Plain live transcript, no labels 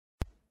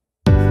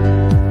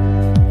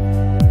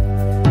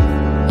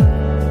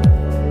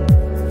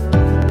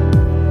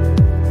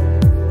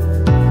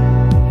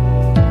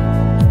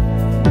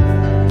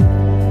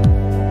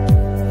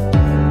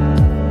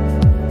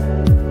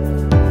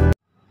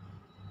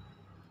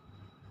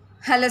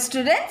Hello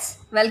students,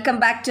 welcome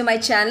back to my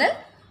channel.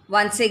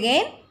 Once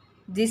again,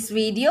 this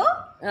video,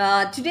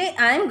 today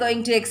I am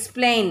going to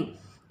explain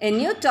a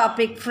new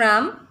topic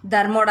from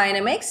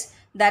thermodynamics,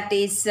 that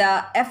is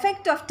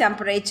effect of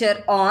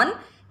temperature on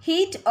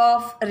heat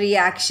of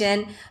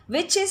reaction,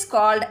 which is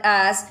called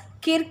as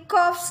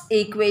Kirchoff's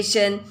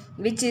equation,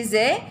 which is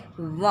a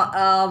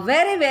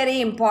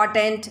very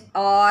important,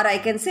 or I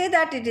can say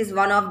that it is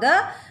one of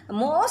the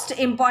most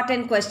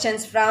important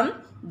questions from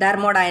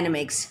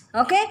thermodynamics.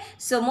 Okay,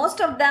 so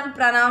most of them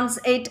pronounce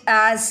it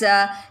as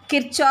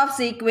Kirchoff's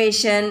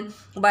equation,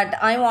 but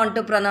I want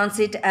to pronounce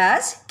it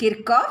as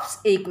Kirchoff's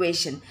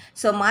equation.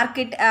 So mark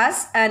it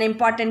as an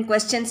important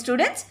question,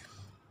 students.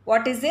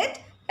 What is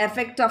it?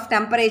 Effect of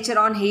temperature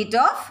on heat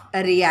of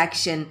a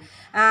reaction.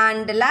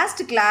 And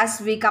last class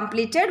we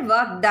completed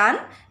work done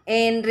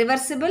in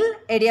reversible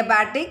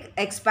adiabatic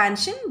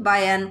expansion by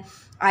an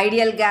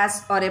ideal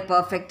gas or a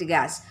perfect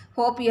gas.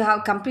 Hope you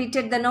have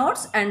completed the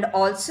notes and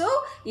also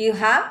you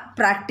have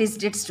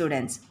practiced it,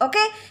 students.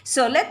 Okay,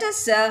 so let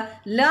us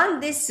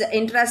learn this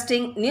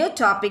interesting new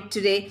topic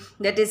today,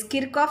 that is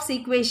Kirchoff's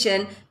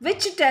equation,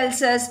 which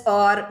tells us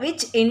or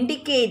which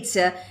indicates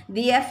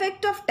the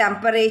effect of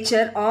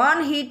temperature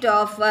on heat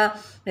of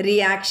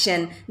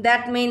reaction.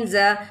 That means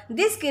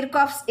this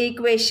Kirchoff's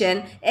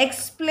equation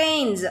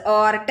explains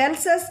or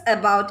tells us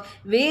about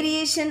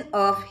variation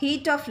of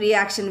heat of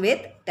reaction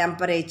with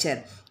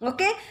temperature.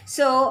 Okay,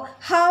 so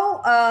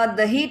how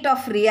the heat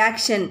of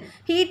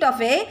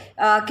a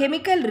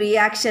chemical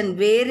reaction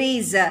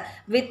varies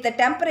with the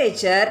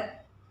temperature,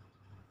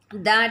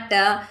 that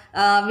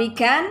we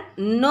can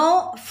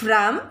know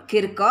from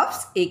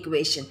Kirchoff's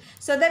equation.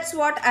 So that's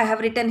what I have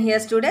written here,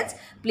 students.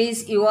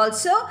 Please you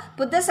also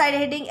put the side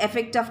heading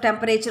effect of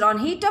temperature on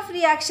heat of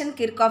reaction,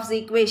 Kirchoff's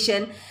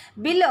equation.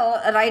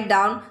 Below write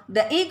down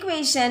the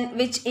equation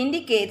which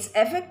indicates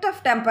effect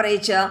of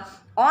temperature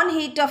on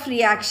heat of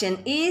reaction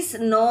is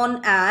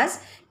known as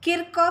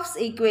Kirchoff's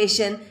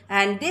equation,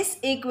 and this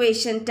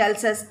equation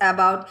tells us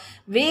about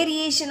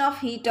variation of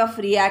heat of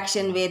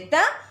reaction with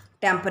the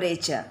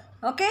temperature.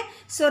 Okay,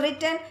 so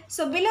written.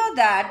 So below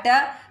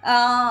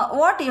that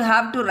what you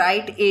have to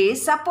write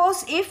is,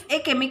 suppose if a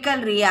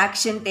chemical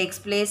reaction takes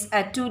place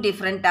at two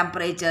different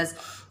temperatures,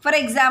 for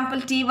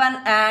example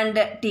T1 and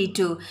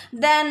T2,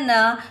 then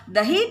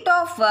the heat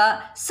of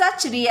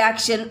such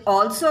reaction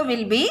also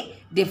will be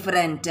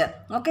different.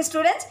 Okay,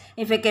 students,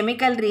 if a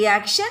chemical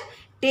reaction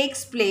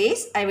takes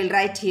place, I will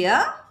write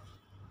here,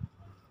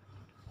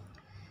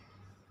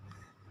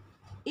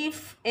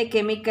 if a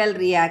chemical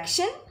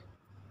reaction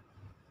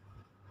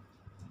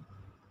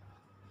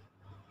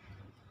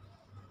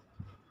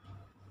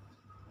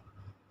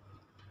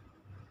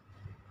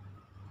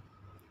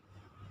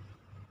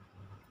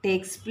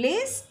takes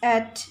place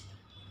at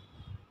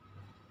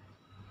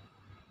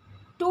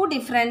two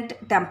different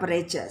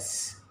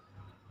temperatures.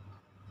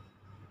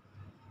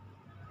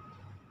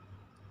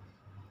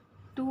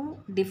 Two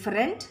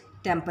different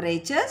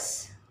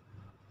temperatures.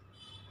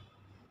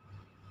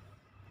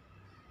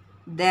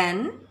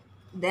 Then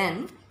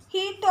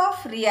heat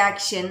of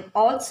reaction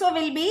also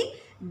will be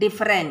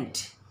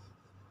different.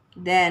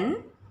 Then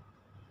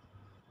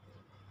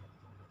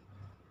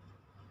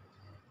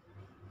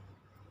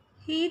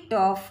heat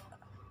of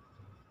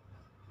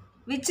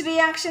which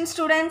reaction,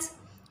 students?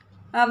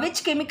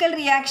 Which chemical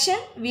reaction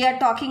we are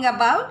talking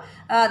about?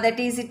 That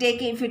is,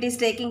 if it is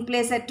taking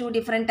place at two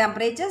different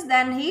temperatures,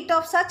 then heat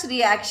of such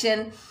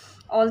reaction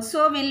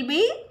also will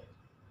be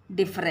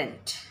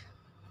different.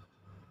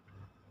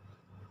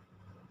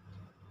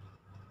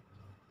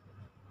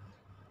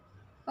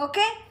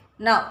 Okay.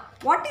 Now,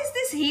 what is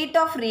this heat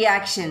of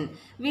reaction?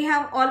 We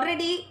have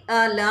already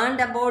learned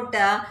about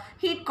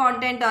heat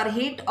content or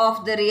heat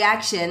of the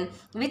reaction,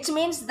 which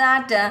means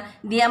that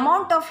the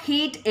amount of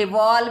heat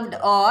evolved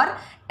or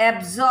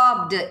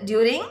absorbed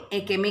during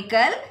a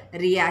chemical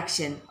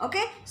reaction.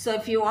 Okay, so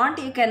if you want,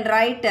 you can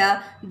write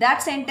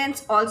that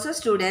sentence also,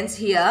 students.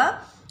 Here,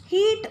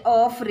 heat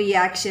of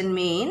reaction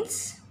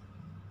means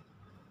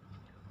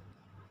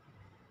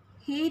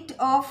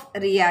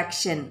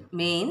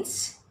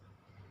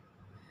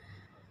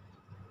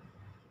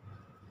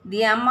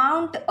the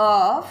amount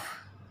of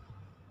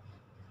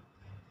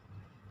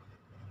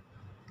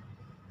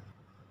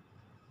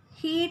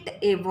heat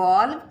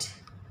evolved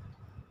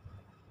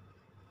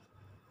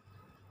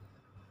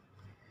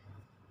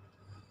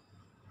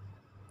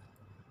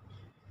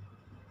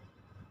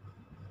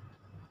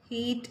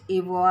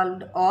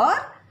or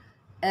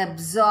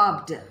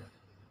absorbed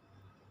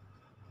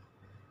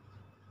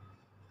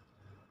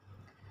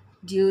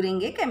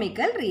during a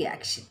chemical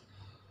reaction.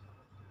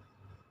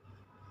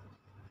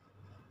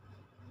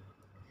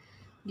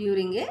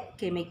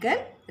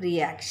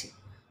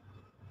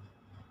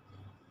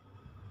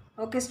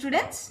 Okay,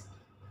 students.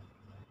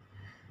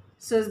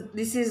 So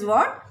this is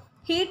what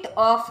heat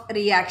of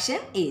reaction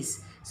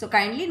is. So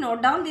kindly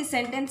note down these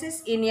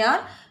sentences in your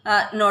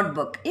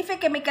notebook. If a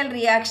chemical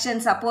reaction,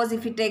 suppose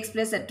if it takes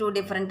place at two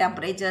different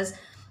temperatures,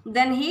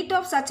 then heat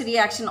of such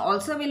reaction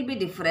also will be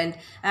different,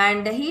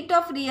 and the heat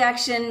of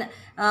reaction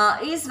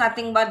is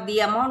nothing but the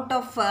amount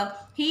of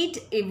heat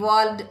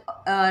evolved,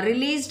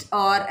 released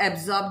or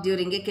absorbed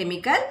during a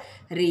chemical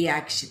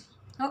reaction.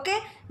 Okay,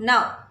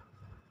 now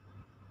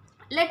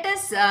let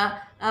us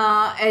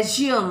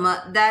assume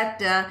that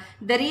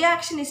the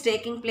reaction is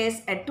taking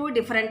place at two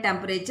different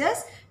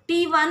temperatures,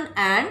 T1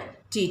 and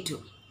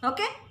T2.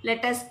 Okay,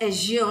 let us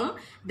assume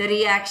the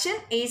reaction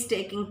is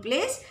taking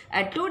place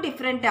at two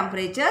different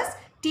temperatures,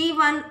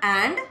 T1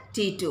 and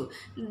T2.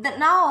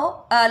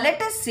 Now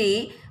let us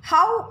see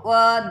how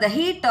the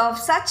heat of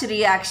such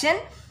reaction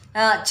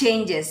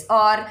changes,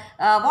 or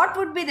what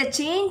would be the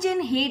change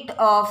in heat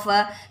of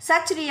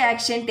such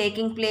reaction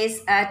taking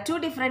place at two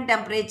different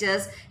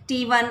temperatures,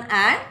 T1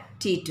 and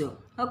T2.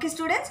 Okay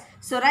students,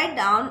 so write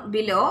down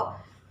below,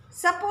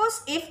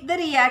 suppose if the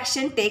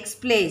reaction takes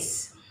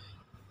place,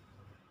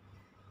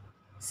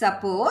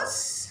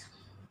 suppose,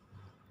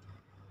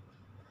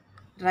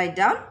 write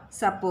down,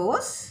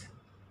 suppose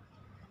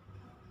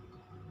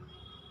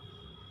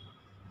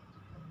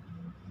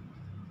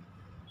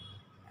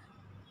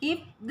if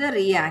the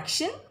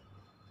reaction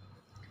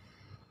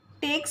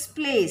takes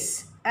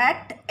place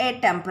at a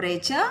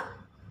temperature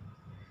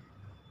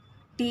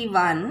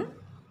T1,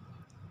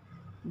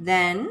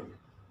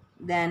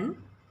 then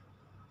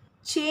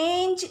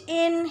change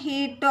in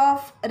heat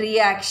of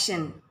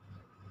reaction,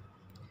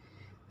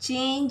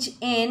 change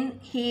in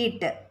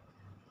heat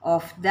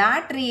of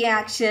that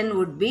reaction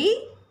would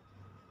be,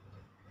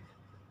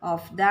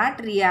 of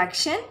that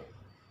reaction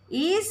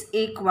is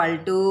equal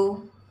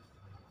to,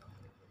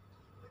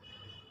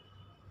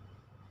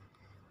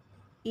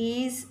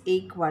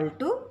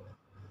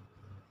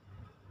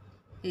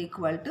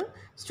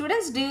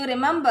 students, do you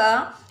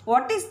remember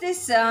what is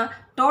this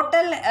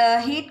total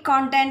heat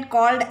content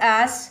called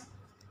as?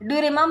 Do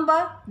you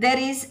remember there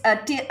is a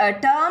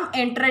term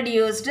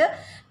introduced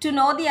to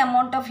know the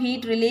amount of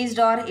heat released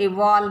or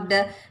evolved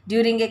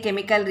during a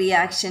chemical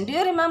reaction? Do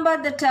you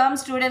remember the term,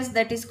 students,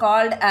 that is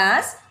called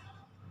as,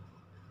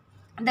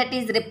 that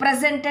is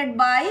represented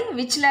by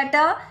which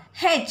letter?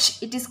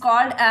 H. It is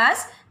called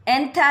as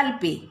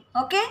enthalpy.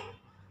 Okay,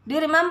 do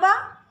you remember?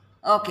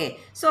 Okay,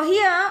 so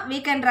here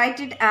we can write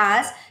it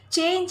as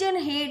change in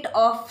heat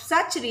of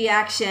such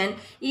reaction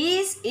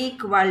is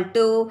equal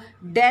to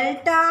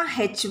delta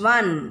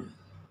H1.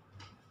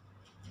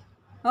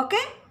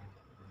 Okay,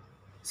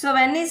 so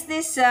when is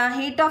this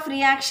heat of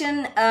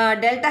reaction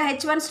delta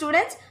H1,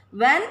 students?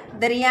 When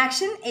the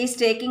reaction is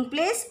taking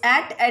place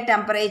at a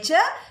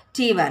temperature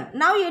T1.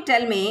 Now you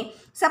tell me,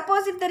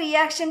 suppose if the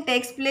reaction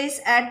takes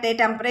place at a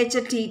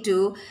temperature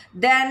T2,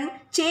 then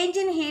change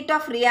in heat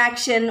of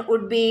reaction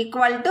would be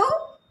equal to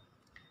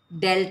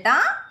delta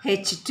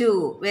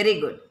H2. Very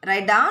good.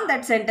 Write down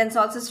that sentence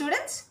also,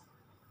 students.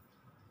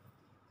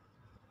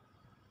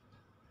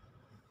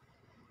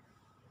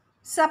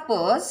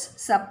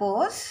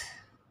 Suppose,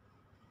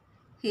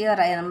 here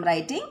I am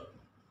writing,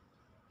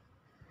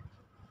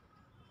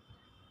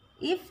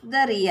 if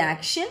the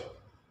reaction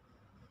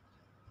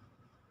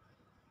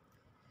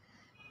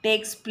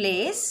takes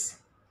place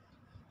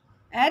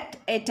at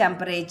a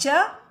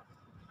temperature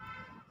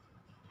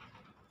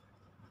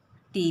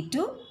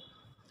T2,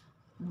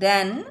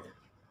 then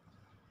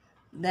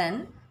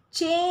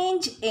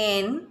change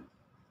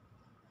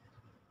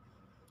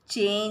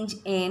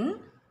in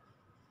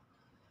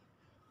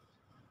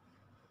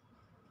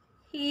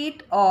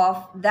heat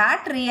of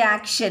that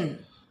reaction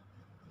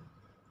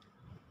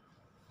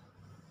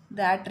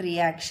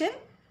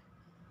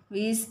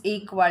is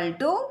equal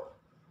to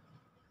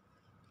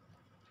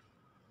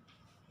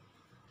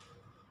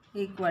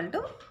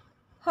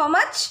how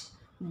much?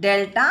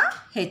 Delta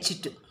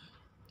H2.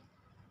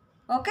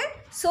 Okay,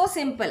 so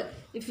simple.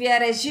 If we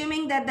are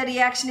assuming that the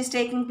reaction is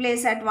taking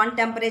place at one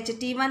temperature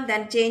T1,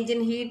 then change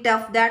in heat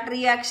of that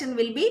reaction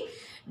will be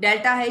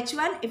delta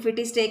H1. If it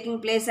is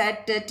taking place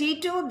at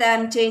T2,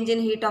 then change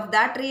in heat of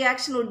that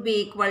reaction would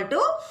be equal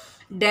to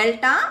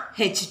delta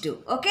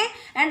H2. Okay,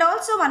 and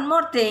also one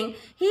more thing,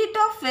 heat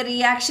of a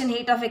reaction,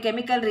 heat of a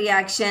chemical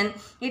reaction,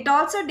 it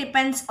also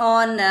depends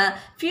on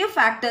few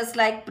factors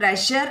like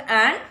pressure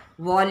and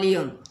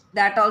volume.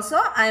 That also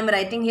I am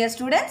writing here,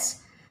 students.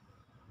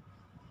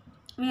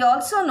 We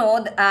also know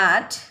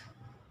that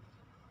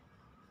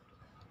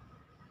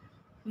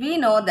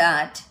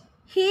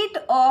heat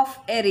of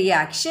a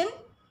reaction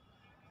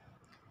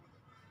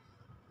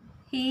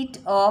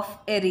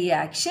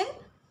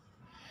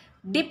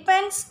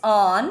depends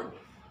on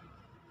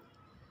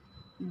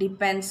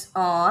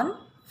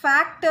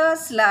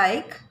factors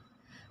like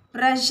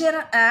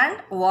pressure and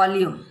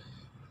volume.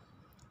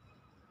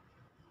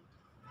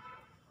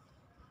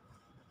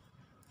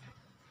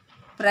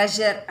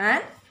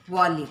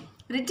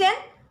 Written.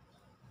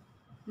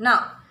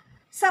 Now,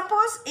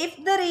 suppose if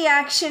the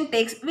reaction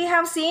takes, we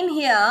have seen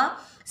here,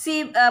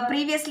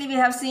 previously we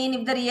have seen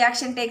if the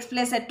reaction takes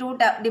place at two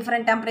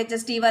different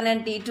temperatures T1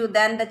 and T2,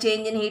 then the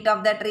change in heat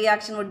of that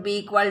reaction would be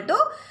equal to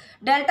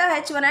delta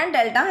H1 and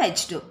delta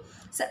H2.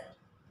 So,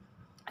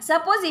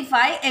 suppose if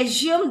I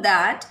assume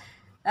that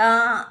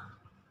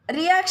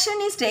reaction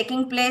is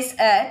taking place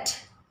at,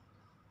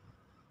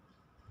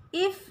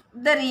 if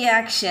the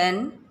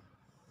reaction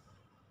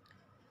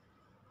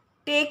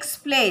takes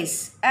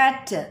place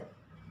at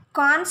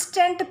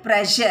constant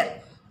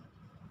pressure,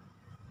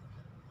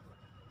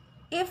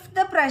 if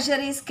the pressure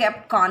is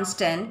kept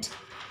constant,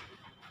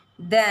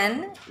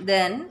 then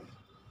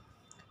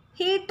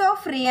heat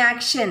of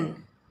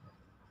reaction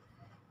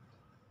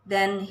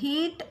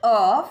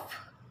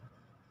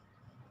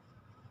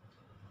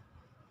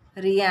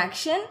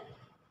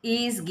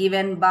is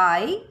given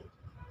by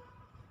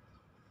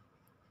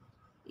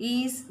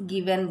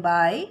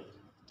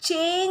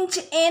change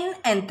in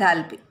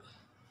enthalpy.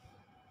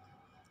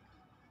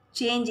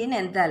 Change in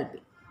enthalpy.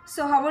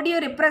 So how would you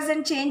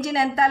represent change in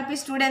enthalpy,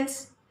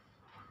 students?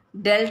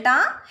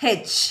 Delta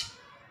H.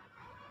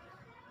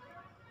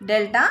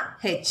 Delta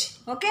H.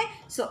 Okay.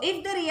 So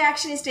if the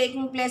reaction is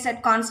taking place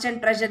at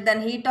constant pressure,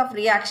 then heat of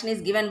reaction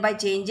is given by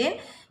change in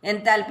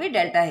enthalpy,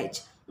 delta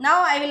H.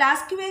 Now I will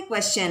ask you a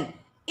question.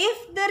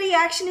 If the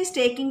reaction is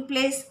taking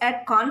place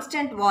at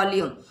constant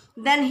volume,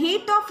 then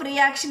heat of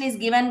reaction is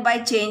given by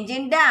change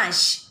in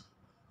dash.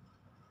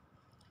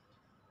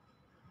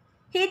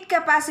 Heat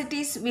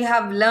capacities we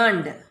have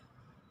learned.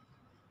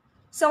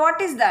 So what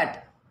is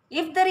that?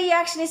 If the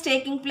reaction is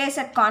taking place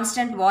at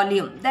constant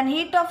volume, then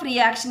heat of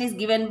reaction is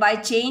given by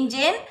change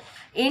in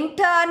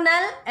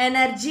internal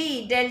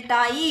energy,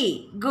 delta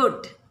E.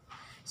 Good.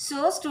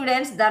 So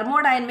students,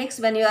 thermodynamics,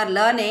 when you are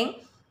learning,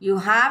 you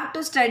have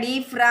to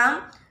study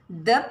from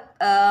the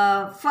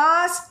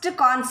first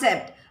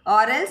concept,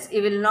 or else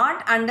you will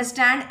not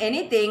understand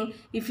anything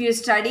if you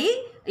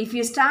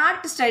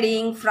start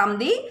studying from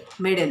the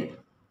middle.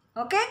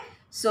 Okay.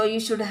 So you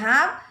should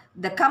have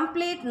the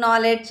complete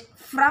knowledge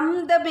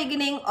from the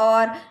beginning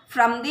or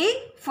from the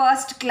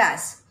first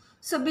class.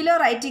 So below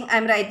writing, I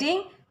am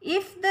writing,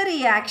 if the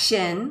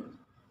reaction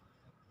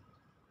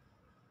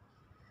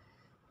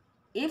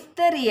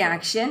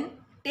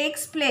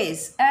takes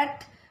place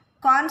at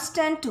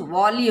constant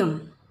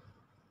volume,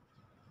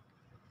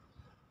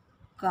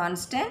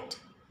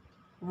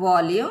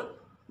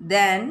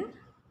 then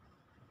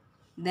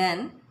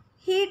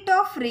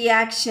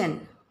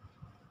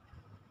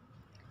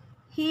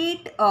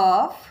heat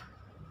of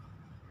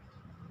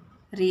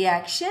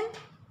reaction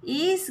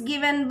is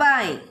given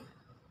by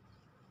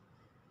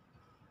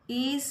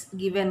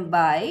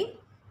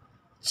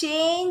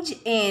change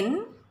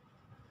in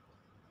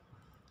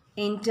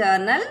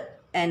internal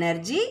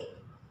energy,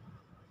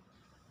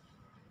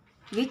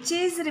 which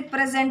is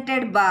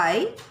represented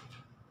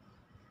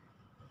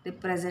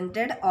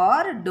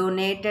or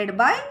donated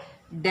by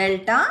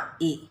delta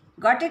E.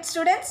 Got it,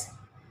 students?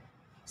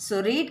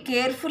 So read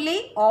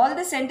carefully all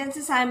the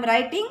sentences I am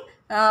writing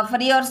for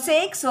your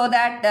sake, so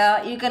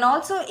that you can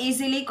also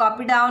easily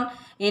copy down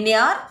in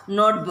your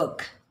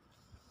notebook.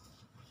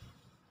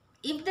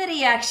 If the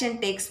reaction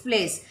takes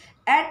place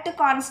at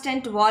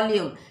constant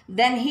volume,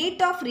 then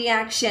heat of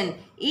reaction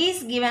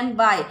is given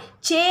by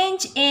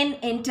change in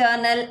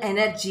internal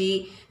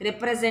energy,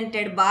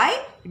 represented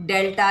by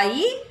delta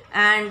E,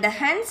 and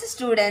hence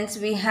students,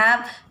 we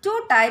have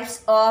two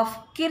types of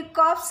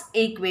Kirchoff's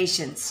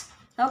equations.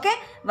 Okay,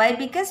 why?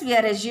 Because we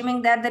are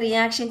assuming that the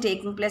reaction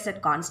taking place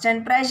at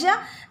constant pressure,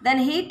 then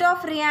heat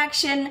of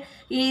reaction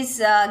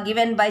is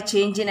given by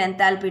change in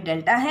enthalpy,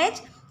 delta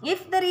H.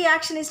 If the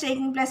reaction is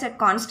taking place at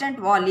constant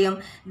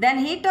volume, then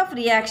heat of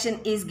reaction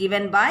is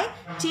given by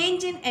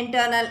change in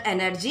internal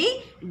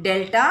energy,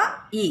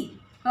 delta E.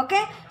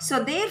 Okay,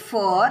 so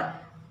therefore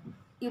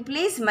you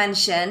please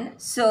mention,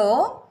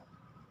 so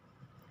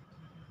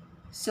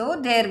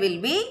there will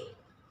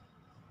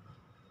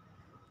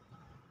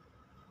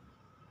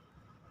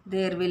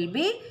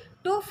be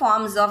two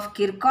forms of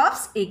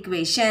Kirchoff's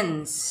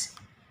equations.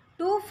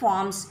 Two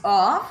forms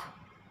of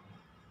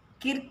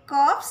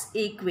Kirchoff's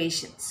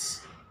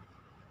equations.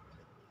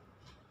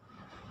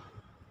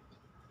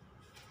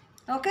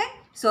 Okay.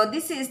 So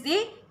this is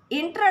the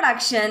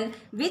introduction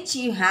which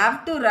you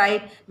have to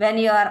write when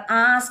you are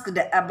asked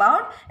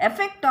about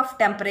effect of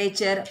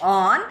temperature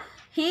on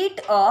heat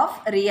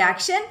of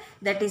reaction,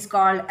 that is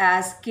called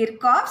as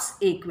Kirchoff's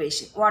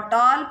equation. What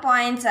all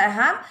points I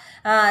have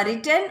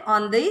written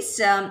on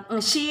this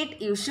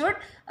sheet, you should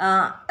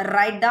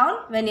write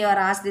down when you are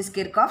asked this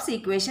Kirchoff's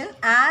equation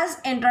as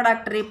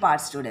introductory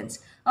part, students.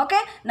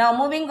 Okay, now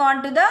moving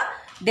on to the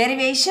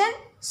derivation.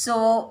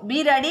 So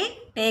be ready,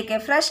 take a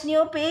fresh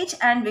new page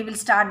and we will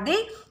start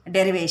the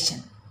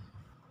derivation.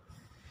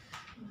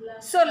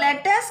 So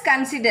let us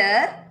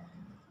consider,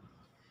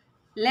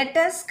 write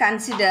down,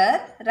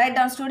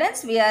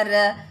 students, we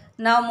are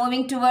now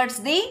moving towards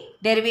the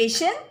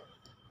derivation.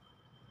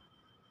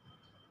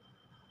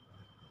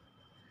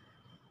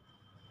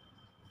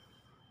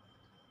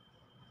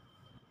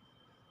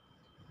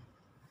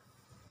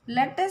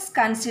 Let us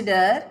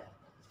consider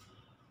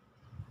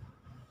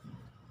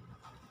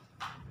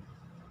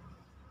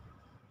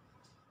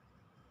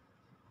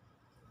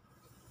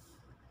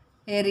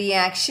a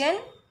reaction.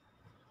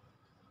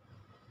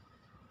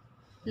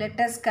 Let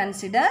us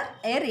consider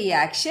a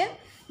reaction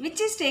which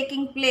is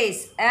taking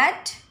place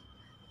at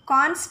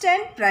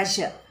constant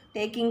pressure.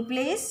 Taking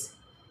place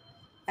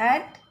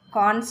at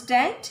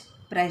constant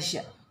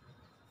pressure.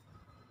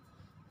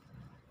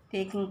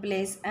 Taking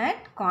place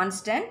at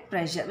constant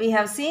pressure. We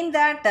have seen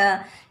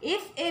that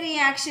if a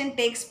reaction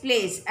takes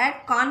place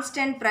at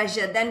constant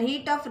pressure, then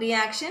heat of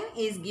reaction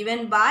is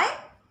given by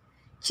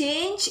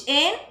change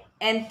in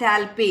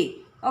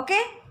enthalpy.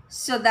 Okay,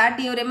 so that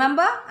you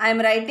remember, I am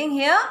writing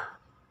here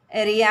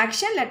a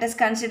reaction. Let us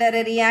consider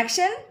a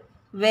reaction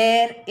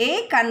where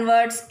A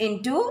converts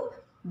into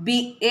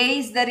B. A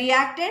is the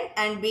reactant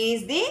and B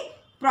is the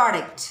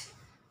product.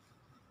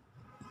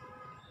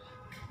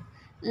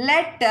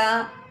 Let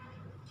the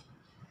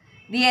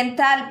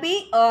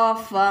enthalpy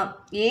of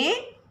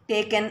A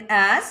taken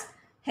as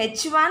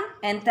H1,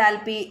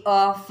 enthalpy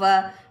of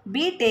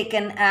B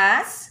taken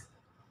as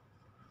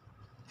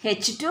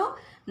H2.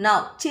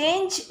 Now,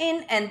 change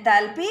in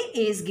enthalpy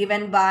is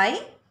given by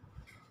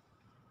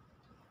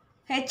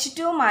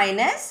H2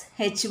 minus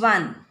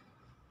H1.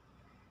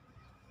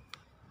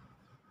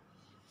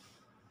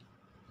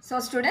 So,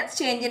 students,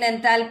 change in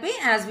enthalpy,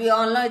 as we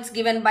all know, it's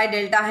given by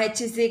delta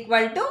H is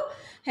equal to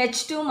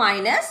H2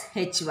 minus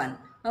H1.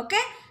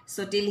 Okay.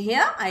 So, till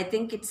here, I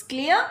think it's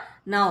clear.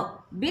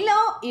 Now,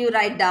 below you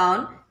write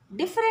down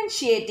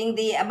differentiating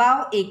the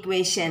above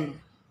equation.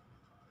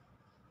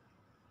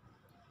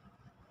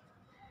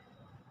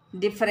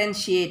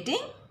 Differentiating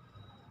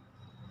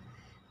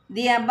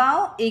the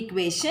above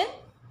equation.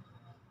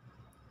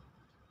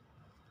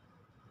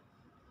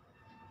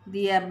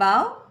 The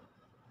above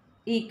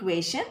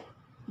equation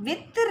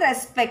with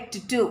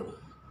respect to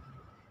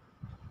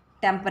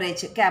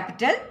temperature,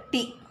 capital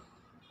T.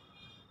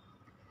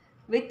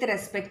 With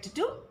respect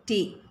to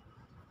T.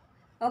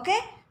 Okay.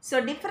 So,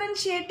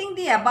 differentiating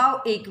the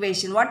above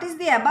equation. What is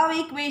the above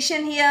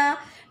equation here?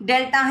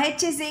 Delta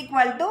H is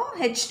equal to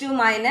H2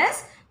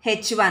 minus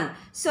H1.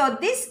 So,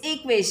 this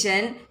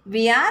equation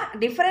we are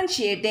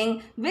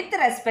differentiating with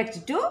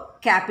respect to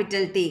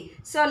capital T.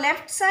 So,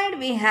 left side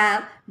we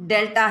have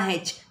delta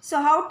H.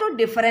 So, how to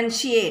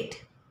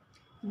differentiate?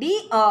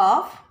 D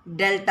of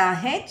delta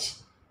H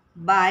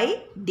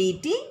by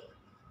dt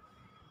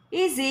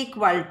is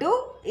equal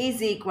to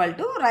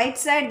right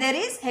side there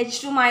is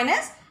H2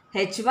 minus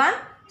H1.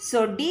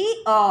 So,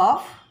 D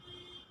of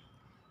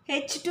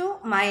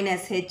H2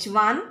 minus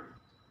H1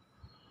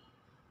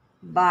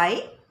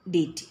 by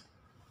dt.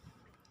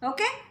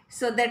 Okay.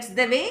 So, that's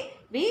the way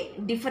we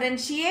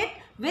differentiate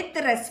with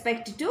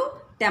respect to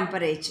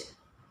temperature.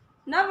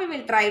 Now, we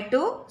will try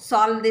to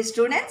solve this,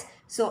 students.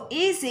 So,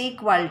 is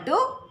equal to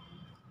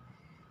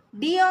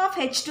D of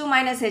H2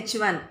 minus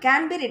H1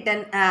 can be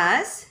written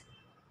as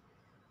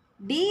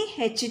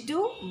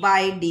dH2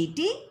 by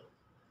dt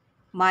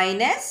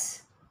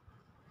minus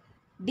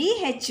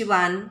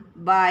dH1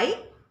 by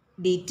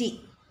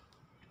dt.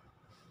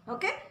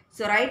 Okay.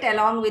 So, write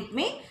along with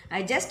me.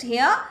 I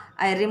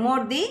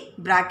removed the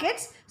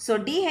brackets. So,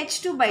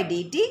 dH2 by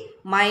dt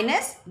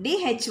minus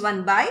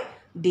dH1 by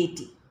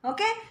dt.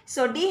 Okay.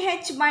 So,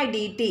 dH by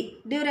dt.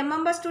 Do you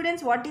remember,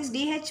 students, what is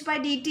dH by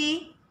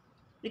dt?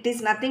 It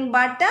is nothing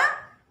but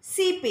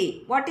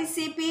Cp. What is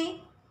Cp?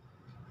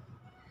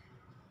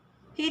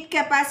 Heat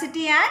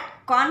capacity at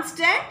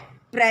constant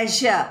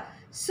pressure.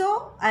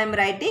 So, I am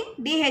writing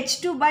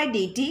dH2 by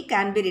dt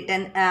can be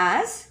written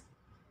as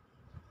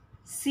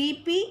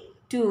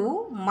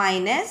Cp2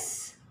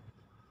 minus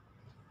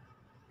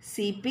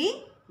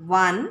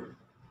Cp1.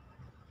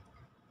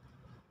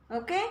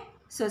 Okay.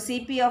 So,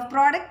 Cp of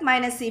product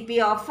minus Cp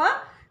of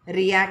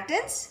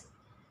reactants.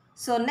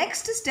 So,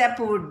 next step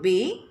would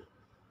be,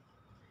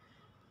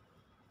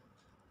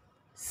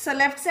 so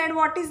left side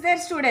what is there,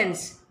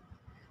 students?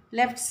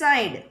 Left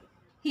side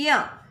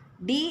here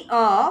D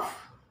of,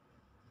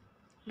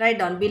 write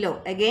down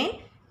below again,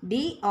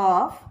 D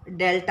of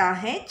delta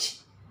H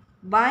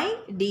by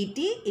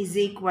dt is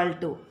equal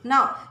to,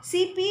 now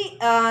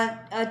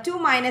Cp2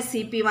 minus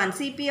Cp1,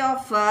 Cp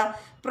of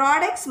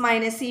products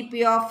minus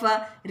Cp of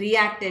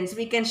reactants,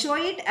 we can show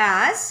it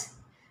as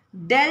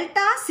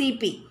delta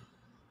Cp.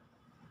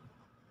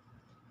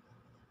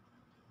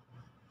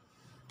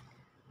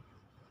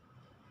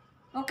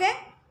 Okay,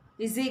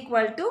 is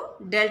equal to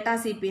delta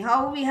Cp.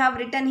 How we have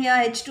written here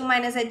H2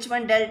 minus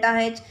H1 delta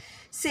H?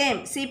 Same,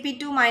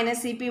 Cp2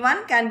 minus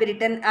Cp1 can be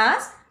written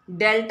as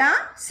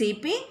delta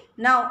Cp.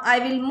 Now, I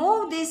will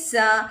move this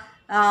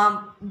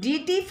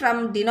dt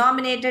from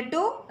denominator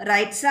to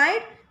right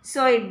side.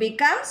 So, it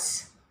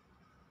becomes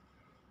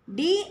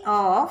d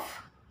of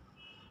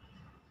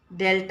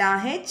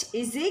delta H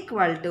is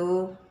equal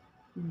to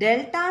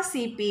delta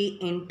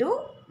Cp into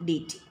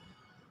dt.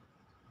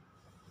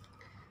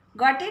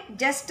 Got it?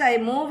 Just I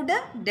moved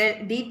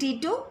dt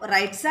to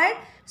right side.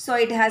 So,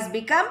 it has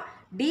become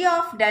d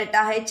of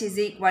delta H is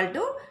equal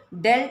to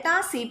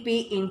delta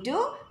Cp into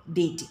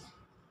dt.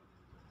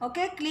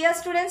 Okay, clear,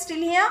 students, till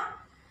here?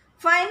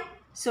 Fine.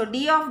 So,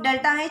 d of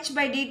delta H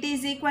by dt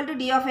is equal to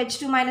d of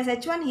H2 minus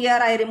H1. Here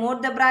I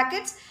removed the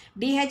brackets.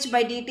 dH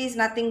by dt is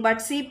nothing but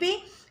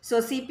Cp. So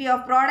Cp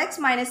of products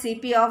minus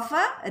Cp of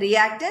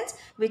reactants,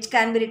 which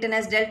can be written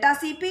as delta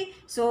Cp.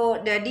 So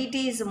the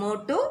dt is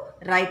moved to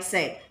right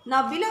side.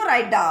 Now below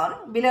write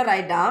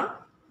down.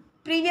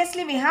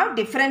 Previously we have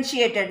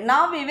differentiated.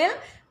 Now we will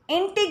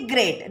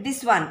integrate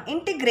this one.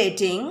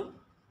 Integrating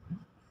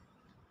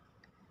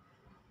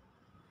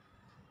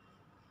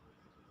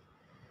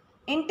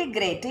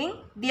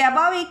the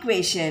above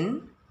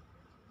equation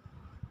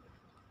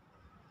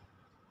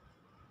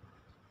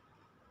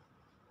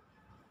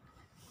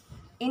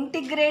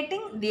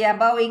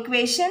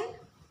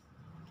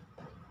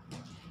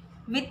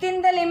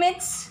within the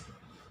limits.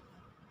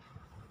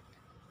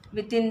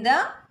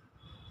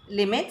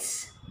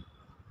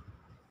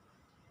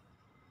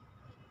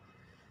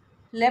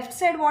 Left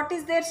side, what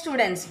is there,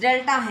 students?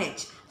 Delta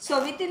H.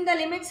 So within the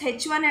limits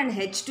H1 and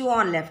H2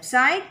 on left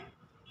side,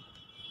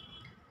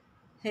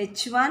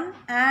 H1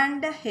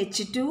 and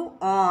H2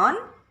 on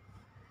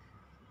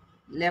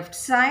left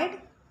side,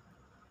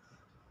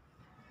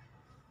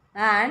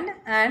 and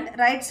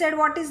right side,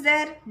 what is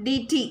there?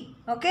 dt.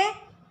 Okay,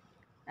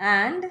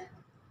 and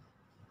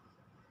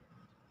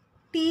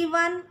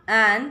T1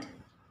 and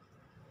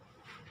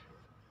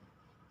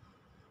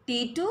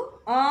T2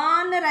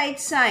 on the right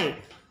side.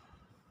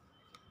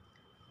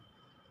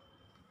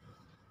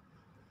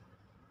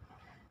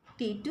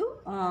 T2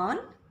 on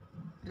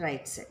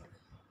right side.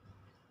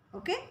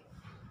 Okay.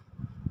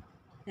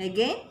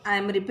 Again, I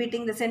am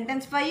repeating the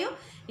sentence for you.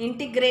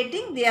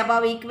 Integrating the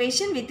above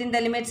equation within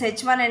the limits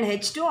H1 and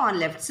H2 on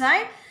left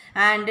side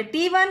and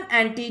T1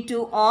 and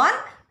T2 on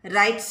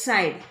right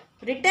side.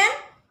 Written?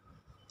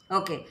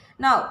 Okay.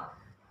 Now,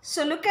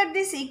 so look at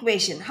this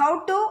equation.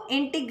 How to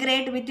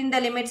integrate within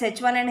the limits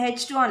H1 and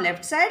H2 on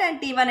left side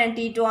and T1 and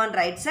T2 on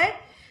right side.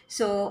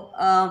 So,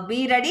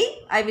 be ready.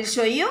 I will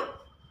show you.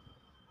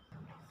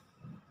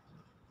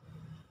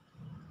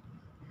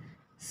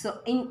 So,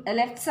 in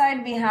left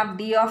side we have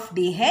d of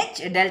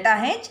dh,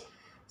 delta h.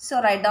 So,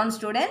 write down,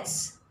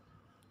 students.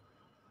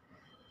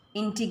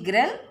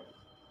 Integral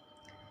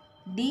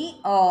d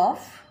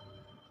of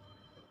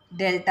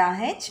delta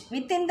h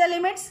within the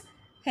limits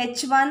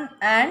h1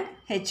 and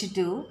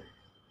h2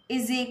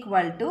 is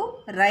equal to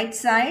right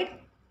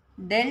side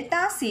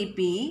delta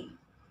cp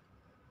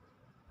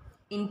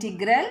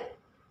integral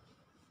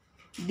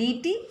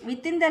dt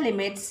within the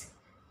limits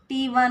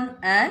t1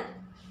 and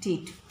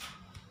t2.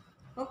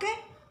 Okay.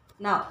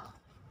 Now,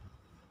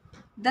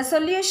 the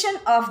solution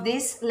of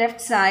this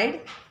left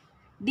side,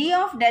 d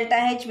of delta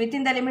h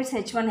within the limits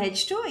h1,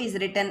 h2 is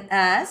written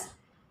as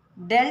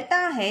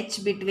delta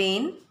h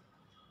between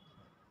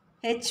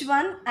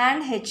h1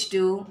 and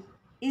h2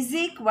 is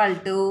equal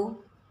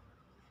to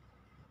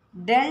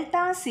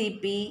delta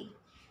cp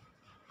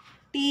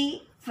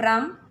t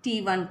from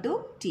t1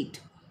 to t2.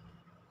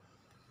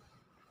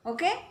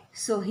 Okay.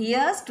 So,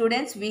 here,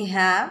 students, we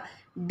have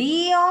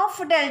d of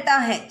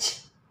delta h.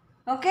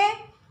 Okay.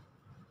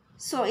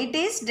 So, it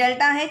is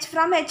delta h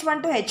from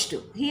h1 to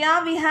h2.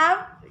 Here we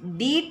have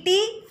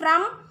dt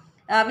from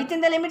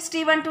within the limits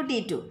t1 to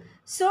t2.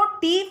 So,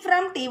 t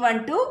from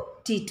t1 to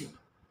t2.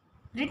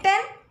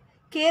 Written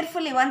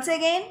carefully once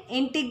again.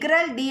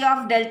 Integral d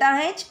of delta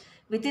h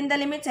within the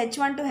limits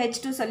h1 to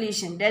h2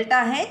 solution.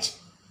 Delta h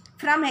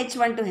from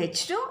h1 to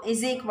h2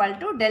 is equal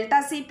to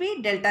delta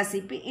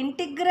cp.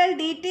 Integral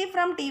dt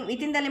from t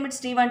within the limits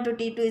t1 to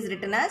t2 is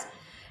written as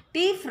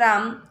t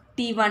from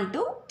t1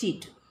 to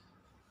t2.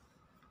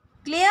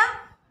 Clear?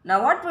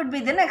 Now what would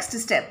be the next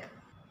step?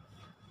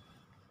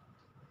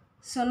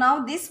 So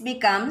now this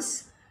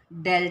becomes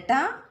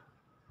delta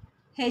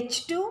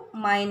h2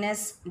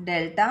 minus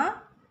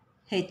delta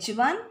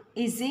h1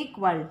 is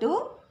equal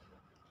to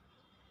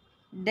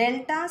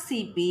delta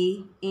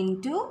cp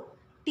into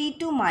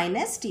t2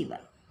 minus t1.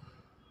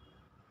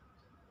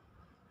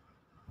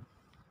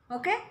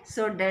 Okay.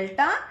 So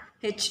delta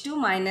h2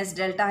 minus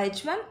delta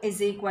h1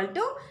 is equal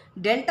to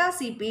delta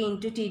cp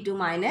into t2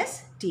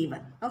 minus t1.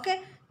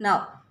 Okay.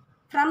 Now,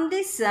 from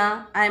this,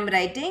 I am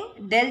writing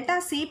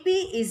delta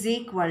Cp is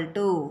equal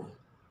to,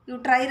 you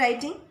try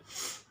writing,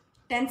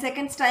 10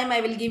 seconds time I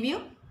will give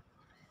you.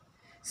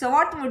 So,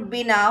 what would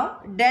be now?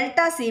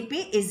 Delta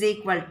Cp is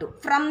equal to,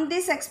 from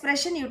this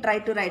expression you try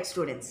to write,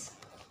 students.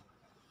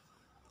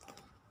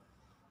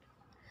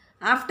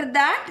 After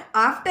that,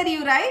 after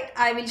you write,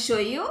 I will show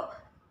you,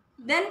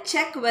 then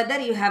check whether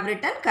you have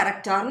written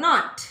correct or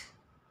not.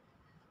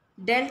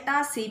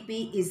 Delta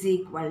Cp is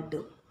equal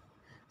to.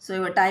 So,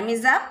 your time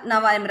is up.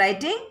 Now, I am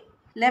writing.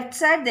 Left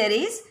side there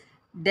is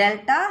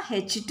delta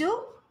H2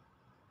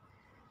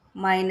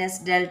 minus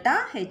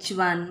delta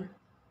H1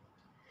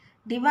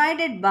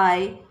 divided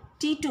by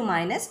T2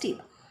 minus T1.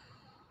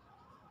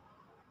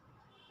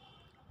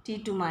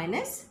 T2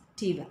 minus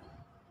T1.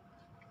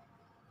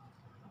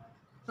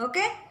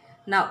 Okay.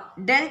 Now,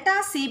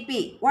 delta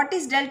Cp. What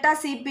is delta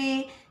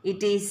Cp?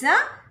 It is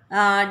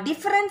a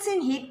difference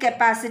in heat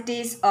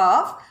capacities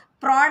of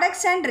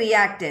products and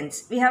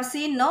reactants. We have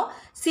seen, no,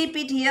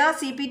 Cp here,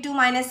 Cp2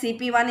 minus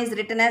Cp1 is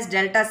written as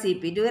delta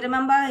Cp. Do you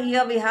remember?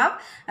 Here we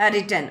have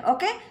written.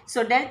 Okay.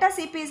 So, delta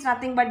Cp is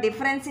nothing but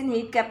difference in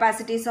heat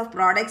capacities of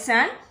products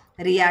and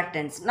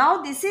reactants.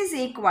 Now this is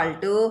equal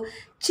to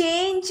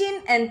change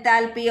in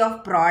enthalpy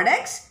of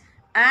products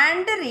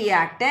and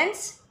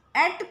reactants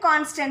at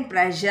constant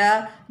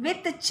pressure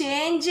with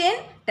change in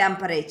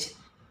temperature.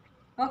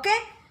 Okay.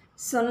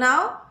 So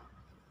now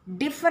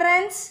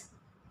difference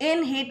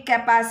in heat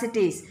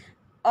capacities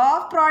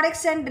of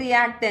products and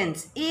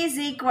reactants is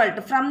equal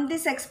to, from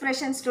this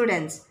expression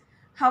students,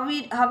 how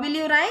will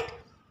you write?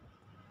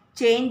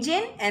 Change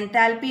in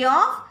enthalpy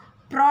of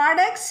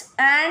products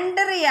and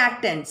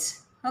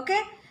reactants.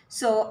 Okay.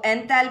 So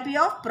enthalpy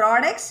of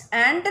products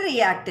and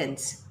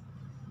reactants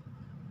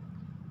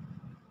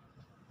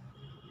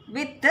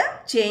with the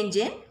change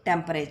in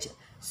temperature.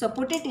 So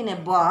put it in a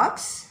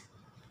box.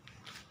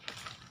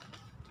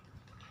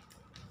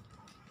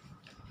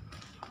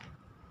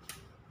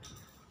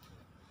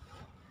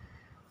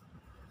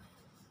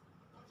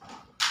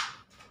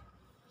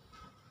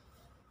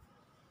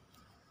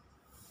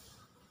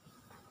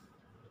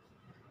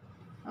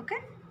 Okay.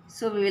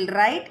 So we will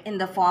write in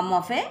the form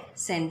of a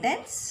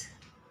sentence.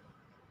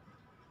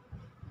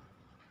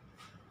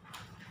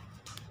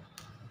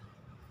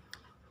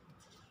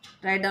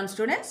 Write down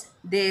students.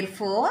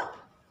 Therefore,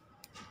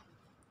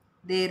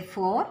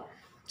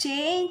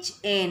 change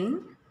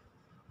in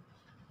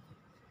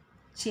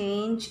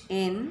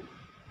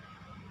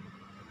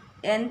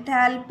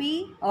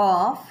enthalpy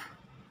of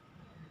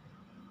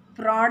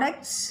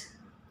products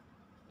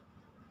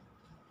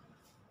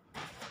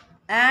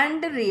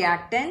and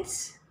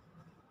reactants.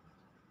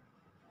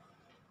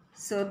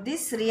 So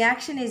this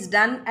reaction is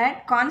done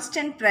at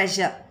constant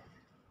pressure.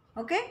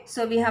 Okay,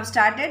 so we have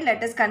started.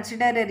 Let us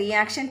consider a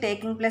reaction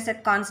taking place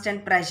at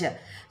constant pressure.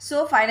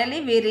 So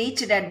finally we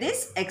reached at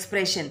this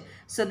expression.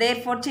 So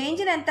therefore change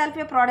in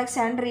enthalpy of products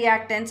and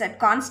reactants at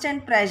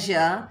constant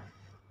pressure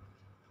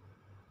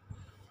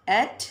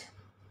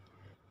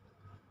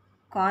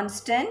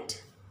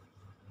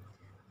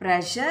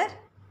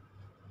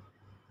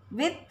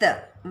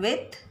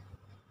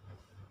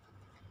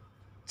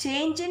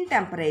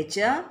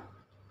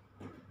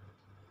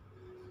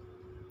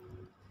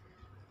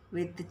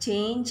with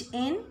change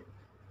in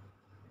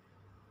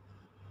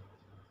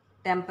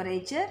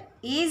temperature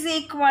is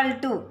equal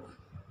to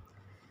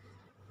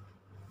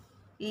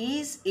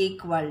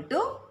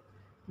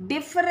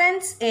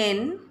difference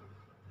in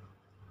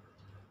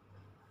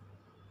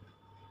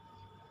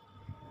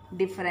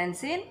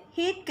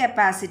heat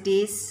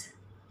capacities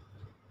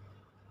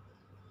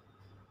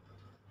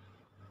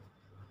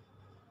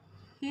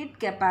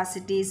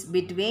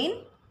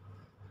between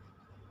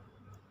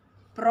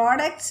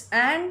products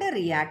and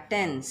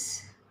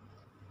reactants.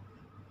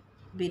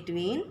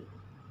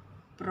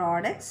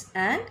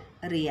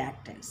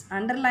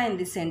 Underline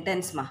this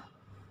sentence ma.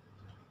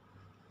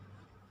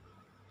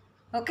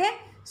 Okay.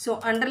 So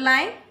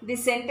underline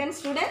this sentence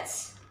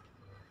students.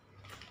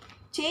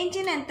 Change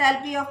in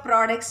enthalpy of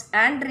products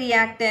and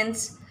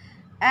reactants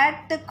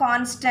at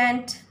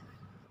constant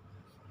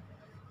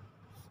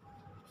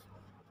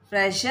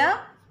pressure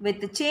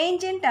with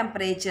change in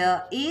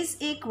temperature is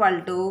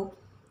equal to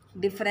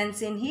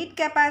difference in heat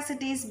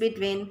capacities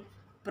between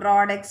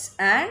products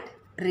and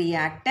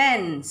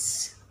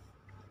reactants.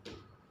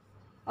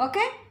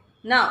 Okay.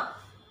 Now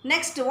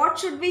next, what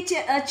should we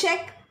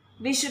check?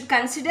 We should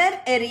consider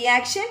a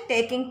reaction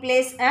taking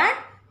place at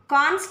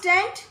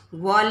constant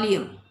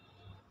volume.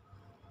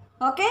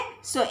 Okay.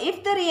 So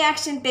if the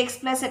reaction takes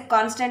place at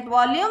constant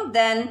volume,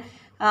 then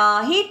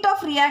heat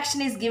of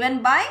reaction is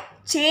given by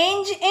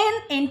change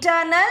in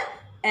internal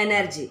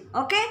energy.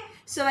 Okay.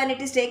 So when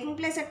it is taking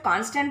place at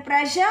constant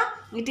pressure,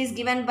 it is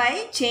given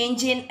by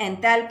change in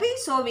enthalpy.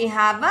 So we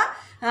have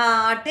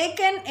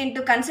taken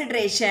into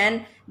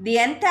consideration the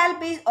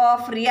enthalpies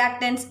of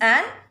reactants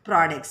and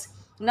products.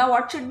 Now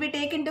what should we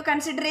take into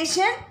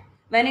consideration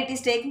when it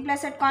is taking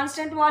place at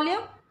constant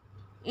volume?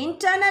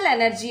 Internal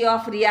energy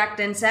of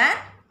reactants and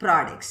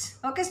products.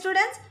 Okay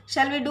students,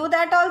 shall we do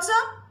that also?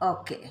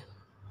 Okay.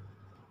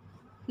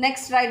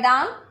 Next, write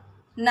down.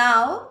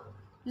 Now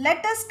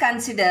let us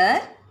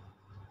consider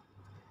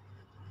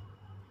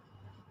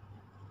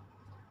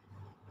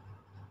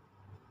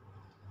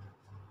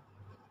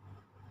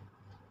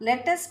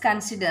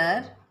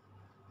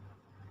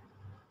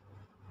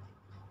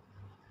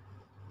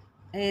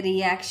a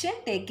reaction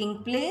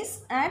taking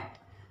place at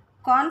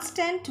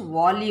constant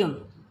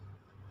volume.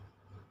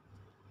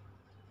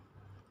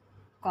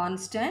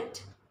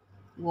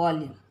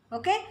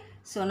 Okay.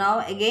 So now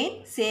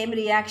again same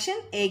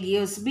reaction, A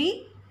gives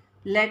B.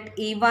 Let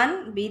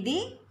E1 be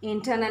the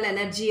internal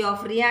energy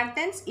of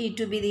reactants,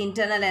 E2 be the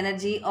internal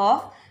energy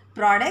of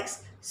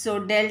products. So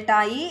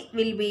delta E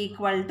will be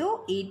equal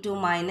to E2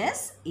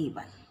 minus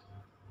E1.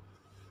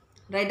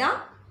 Write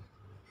down.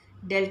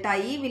 Delta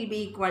E will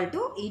be equal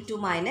to E2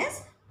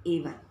 minus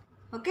E1.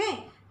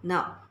 Okay.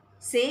 Now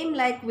same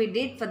like we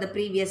did for the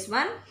previous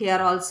one, here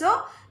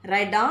also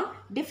write down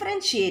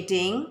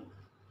differentiating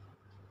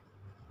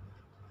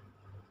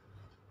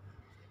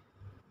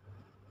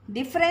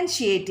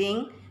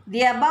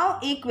the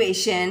above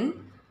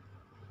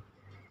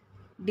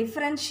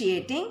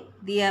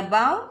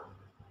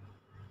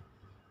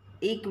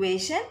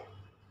equation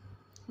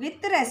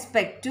with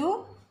respect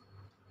to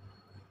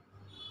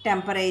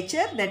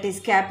temperature, that is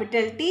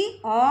capital T,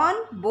 on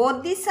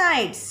both the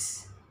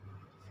sides.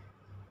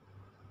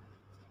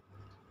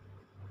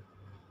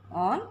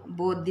 On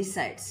both the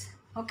sides.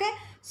 Okay.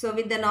 So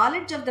with the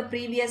knowledge of the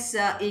previous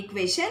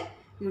equation,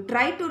 you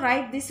try to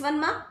write this one,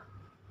 ma.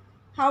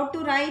 How to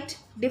write,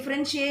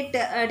 differentiate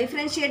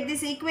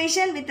this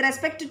equation with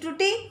respect to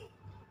T?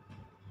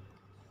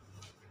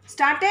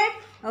 Started?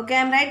 Okay,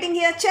 I am writing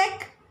here,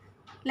 check.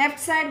 Left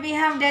side we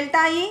have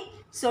delta E.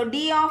 So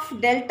d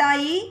of delta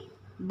E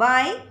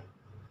by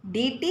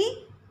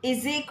dt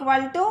is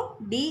equal to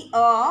d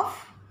of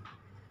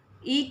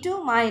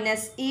E2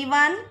 minus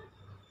E1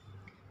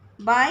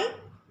 by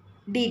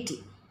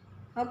dt.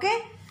 Okay.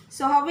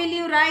 So how will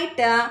you write?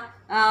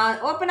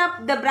 Open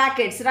up the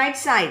brackets, right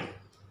side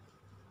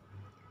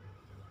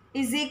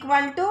is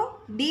equal to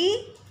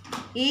d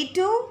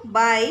E2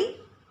 by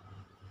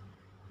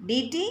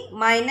dt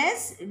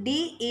minus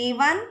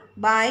dE1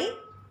 by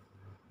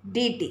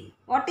dt.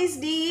 What is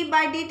dE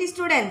by dt,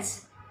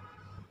 students?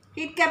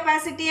 Heat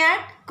capacity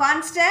at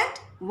constant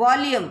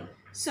volume.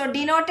 So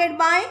denoted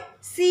by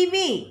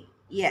CV.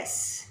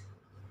 Yes.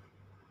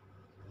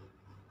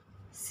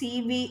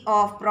 CV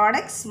of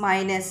products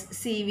minus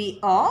CV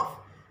of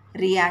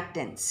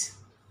reactants.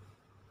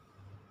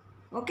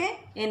 Okay.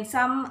 In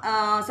some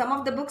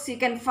of the books you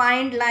can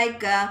find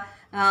like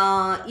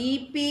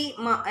EP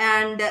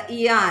and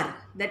ER,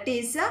 that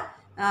is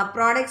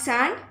products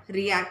and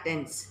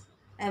reactants.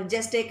 I have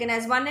just taken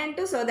as 1 and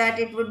 2 so that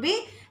it would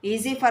be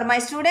easy for my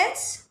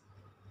students.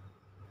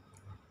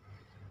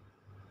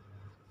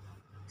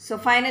 So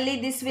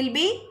finally this will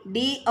be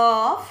d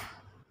of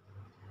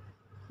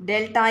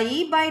delta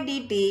E by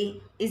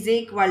dt is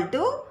equal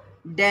to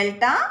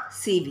delta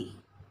CV.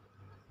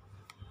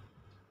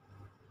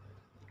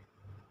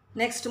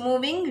 Next,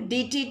 moving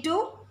dt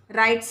to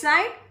right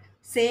side,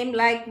 same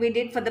like we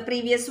did for the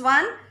previous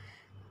one.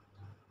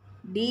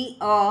 D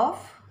of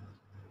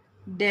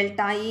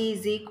delta E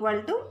is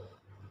equal to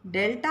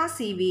delta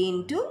CV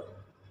into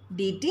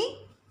dt.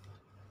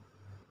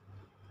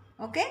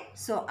 Okay,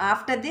 so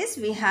after this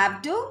we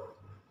have to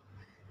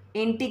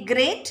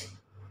integrate.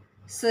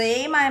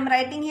 Same I am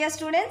writing here,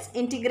 students,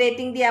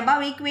 integrating the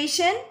above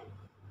equation.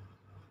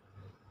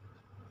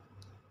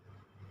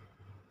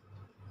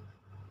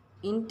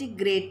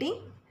 Integrating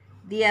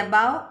the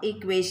above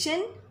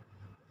equation.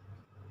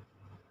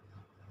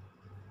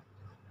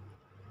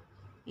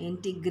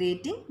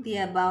 Integrating the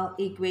above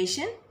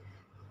equation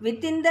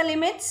within the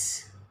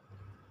limits.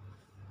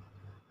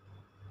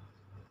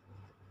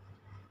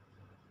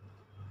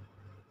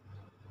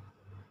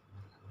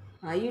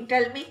 You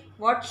tell me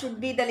what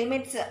should be the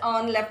limits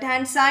on left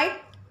hand side.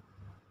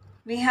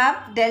 We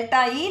have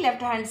delta E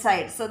left hand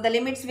side. So the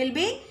limits will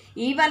be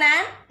E1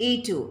 and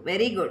E2.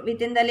 Very good.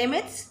 Within the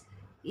limits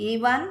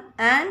E1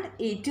 and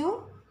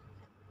E2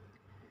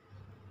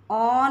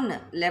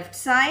 on left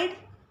side,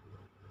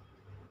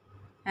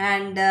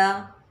 and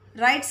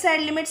right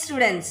side limit,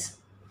 students.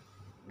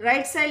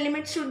 Right side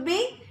limit should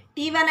be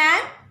T1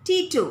 and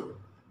T2.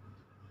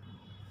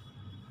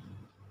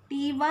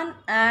 T1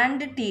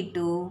 and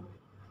T2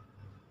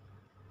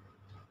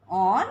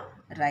 on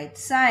right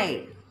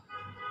side.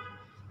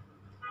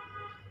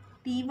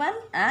 T1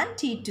 and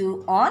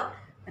T2 on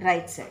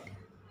right side.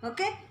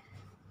 Okay.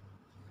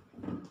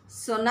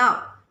 So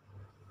now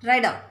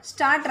write down.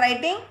 Start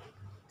writing.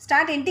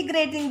 Start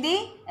integrating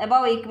the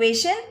above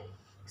equation.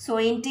 So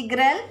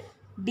integral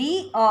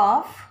d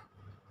of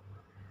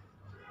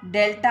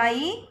delta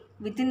E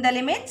within the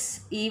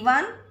limits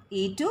E1,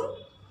 E2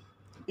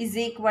 is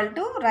equal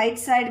to, right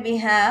side we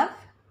have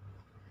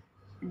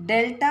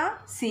delta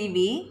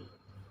CV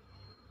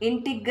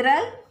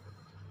integral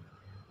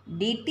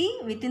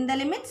dt within the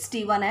limits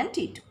T1 and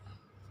T2.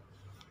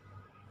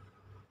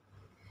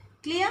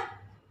 Clear?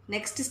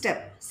 Next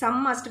step.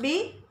 Sum must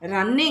be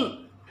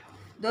running.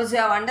 Those who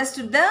have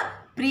understood the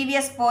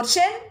previous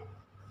portion.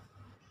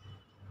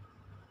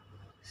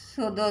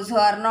 So those who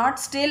are not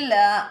still,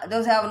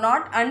 those who have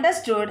not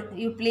understood,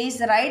 you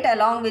please write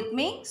along with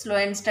me. Slow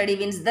and steady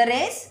wins the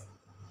race.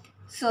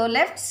 So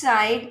left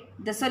side,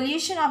 the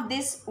solution of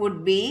this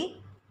would be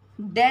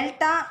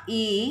delta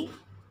E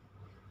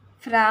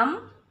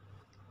from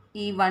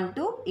E1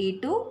 to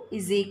E2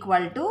 is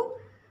equal to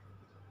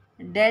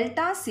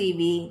delta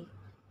CV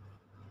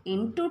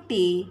into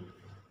T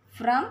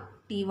from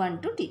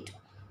T1 to T2.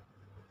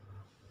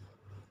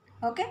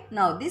 Okay.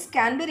 Now this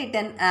can be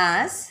written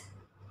as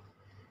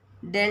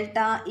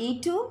delta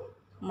E2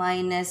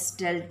 minus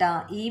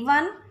delta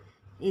E1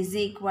 is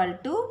equal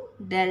to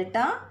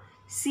delta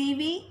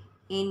CV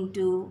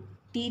into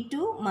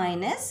T2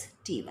 minus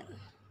T1.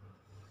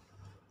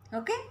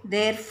 Okay.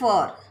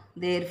 Therefore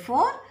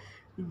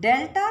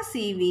delta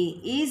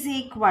CV is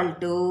equal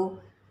to,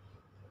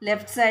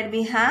 left side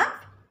we have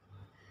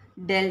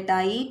delta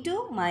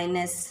E2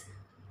 minus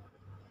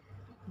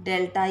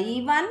delta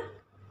E1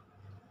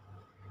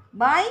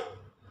 by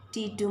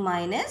T2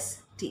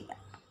 minus T1.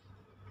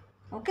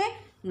 Okay.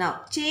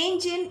 Now,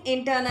 change in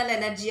internal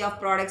energy of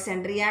products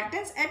and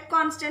reactants at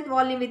constant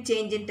volume with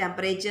change in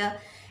temperature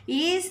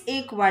is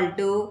equal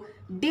to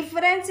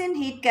difference in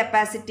heat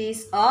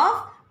capacities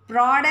of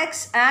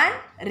products and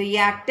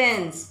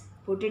reactants.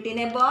 Put it in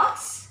a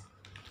box.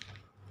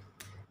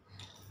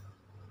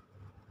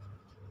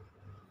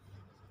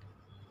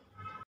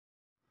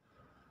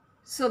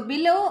 So,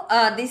 below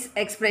this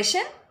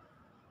expression,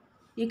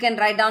 you can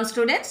write down,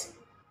 students.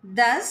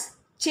 Thus,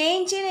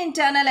 change in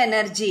internal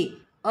energy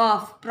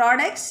of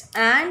products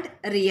and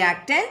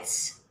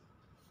reactants.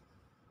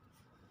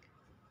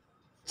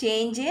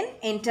 Change in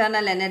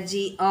internal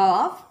energy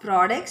of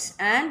products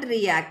and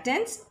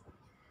reactants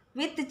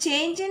with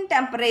change in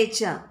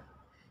temperature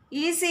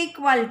is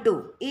equal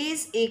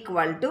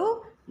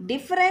to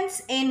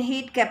difference in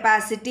heat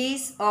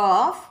capacities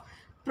of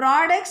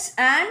products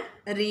and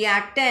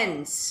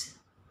reactants.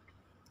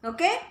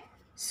 Okay.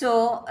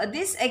 So,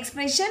 this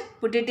expression,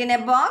 put it in a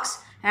box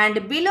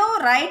and below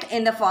write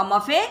in the form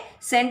of a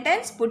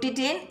sentence. Put it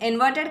in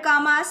inverted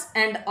commas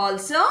and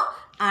also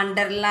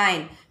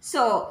underline.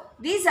 So,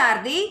 these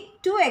are the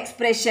two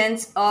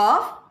expressions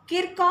of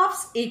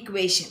Kirchoff's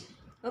equation.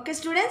 Okay,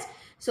 students.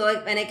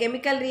 So, when a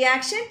chemical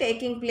reaction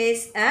taking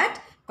place at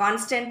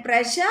constant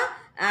pressure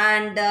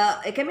and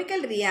a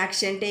chemical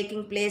reaction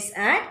taking place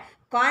at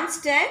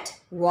constant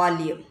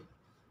volume.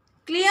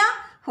 Clear?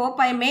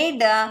 Hope I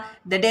made the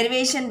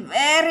derivation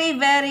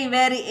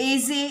very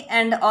easy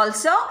and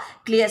also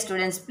clear,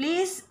 students.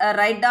 Please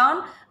write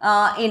down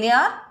in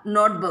your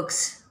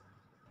notebooks.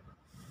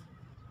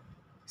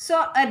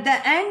 So at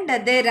the end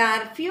there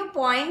are few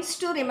points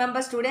to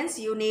remember, students.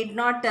 You need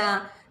not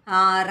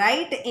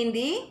write in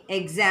the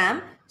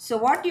exam. So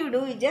what you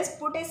do is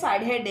just put a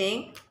side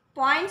heading,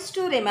 points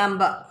to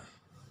remember.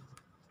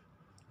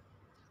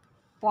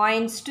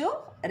 Points to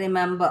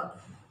remember.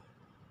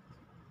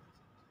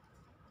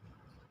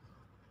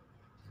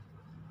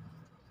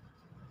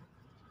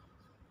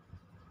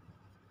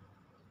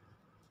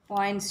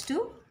 Points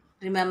to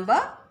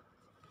remember.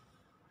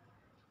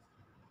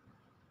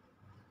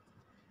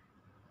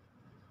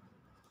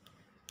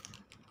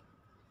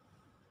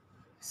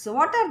 So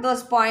what are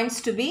those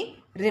points to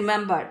be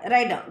remembered?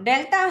 Write down.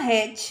 Delta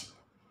H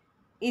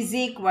is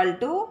equal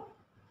to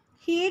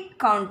heat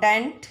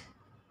content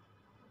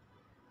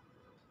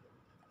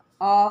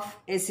of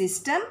a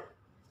system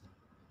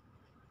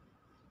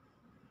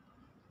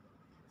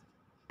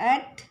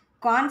at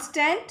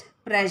constant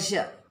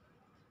pressure.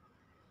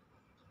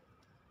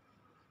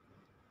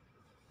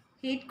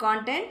 Heat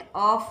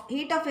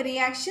of a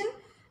reaction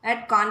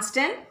at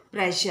constant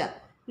pressure.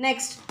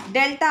 Next,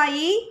 delta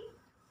E,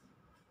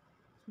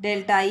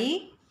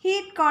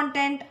 heat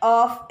content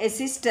of a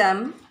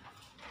system,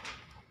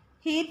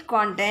 at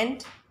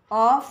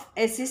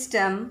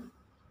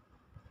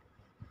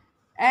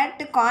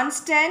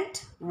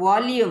constant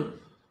volume.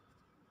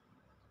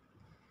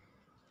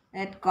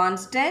 At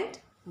constant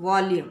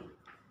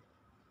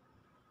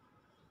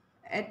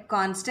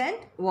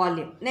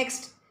volume.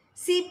 Next,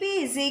 Cp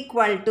is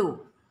equal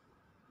to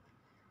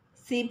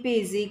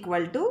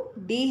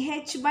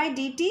dH by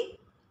dt,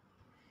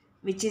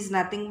 which is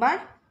nothing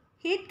but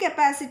heat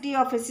capacity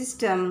of a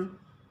system.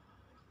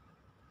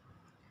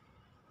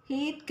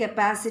 At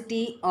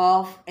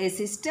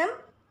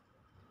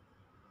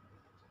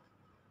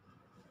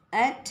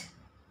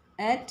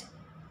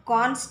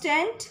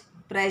constant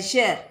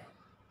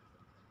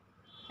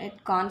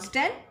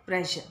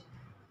pressure.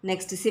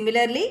 Next,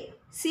 similarly,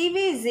 Cv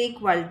is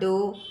equal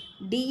to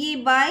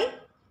dE by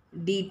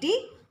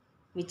dt,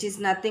 which is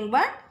nothing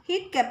but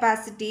heat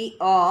capacity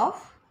of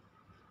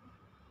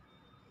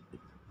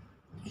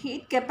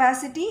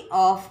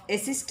a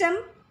system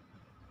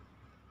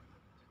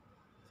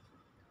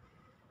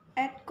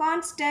at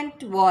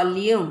constant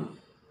volume.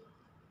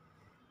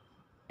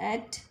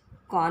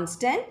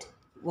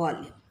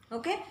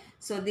 Okay.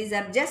 So these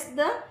are just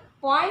the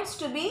points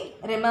to be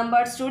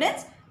remembered,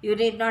 students. You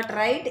need not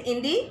write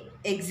in the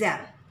exam.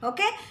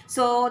 Okay.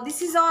 So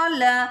this is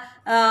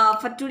all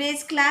for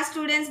today's class,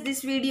 students.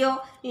 This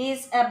video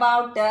is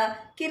about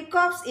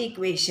Kirchoff's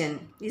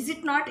equation. Is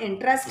it not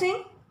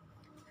interesting?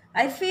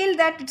 I feel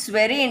that it's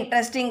very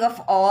interesting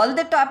of all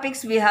the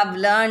topics we have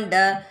learned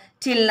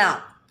till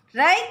now.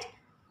 Right?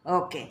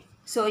 Okay.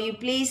 So you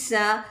please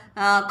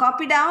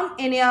copy down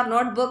in your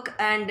notebook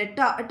and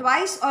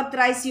twice or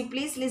thrice you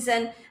please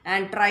listen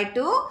and try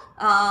to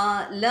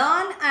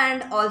learn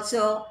and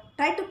also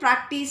try to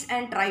practice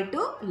and try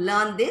to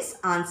learn this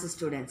answer,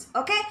 students.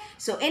 Okay.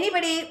 So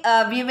anybody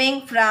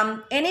viewing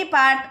from any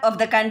part of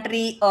the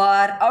country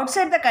or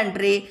outside the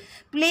country,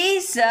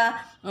 please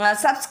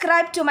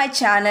subscribe to my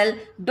channel.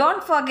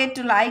 Don't forget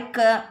to like,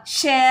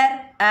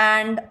 share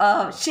and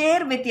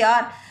share with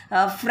your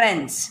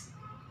friends.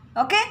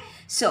 Okay.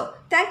 So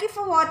thank you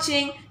for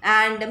watching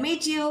and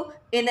meet you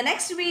in the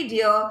next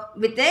video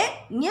with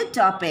a new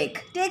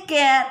topic. Take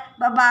care.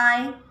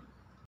 Bye-bye.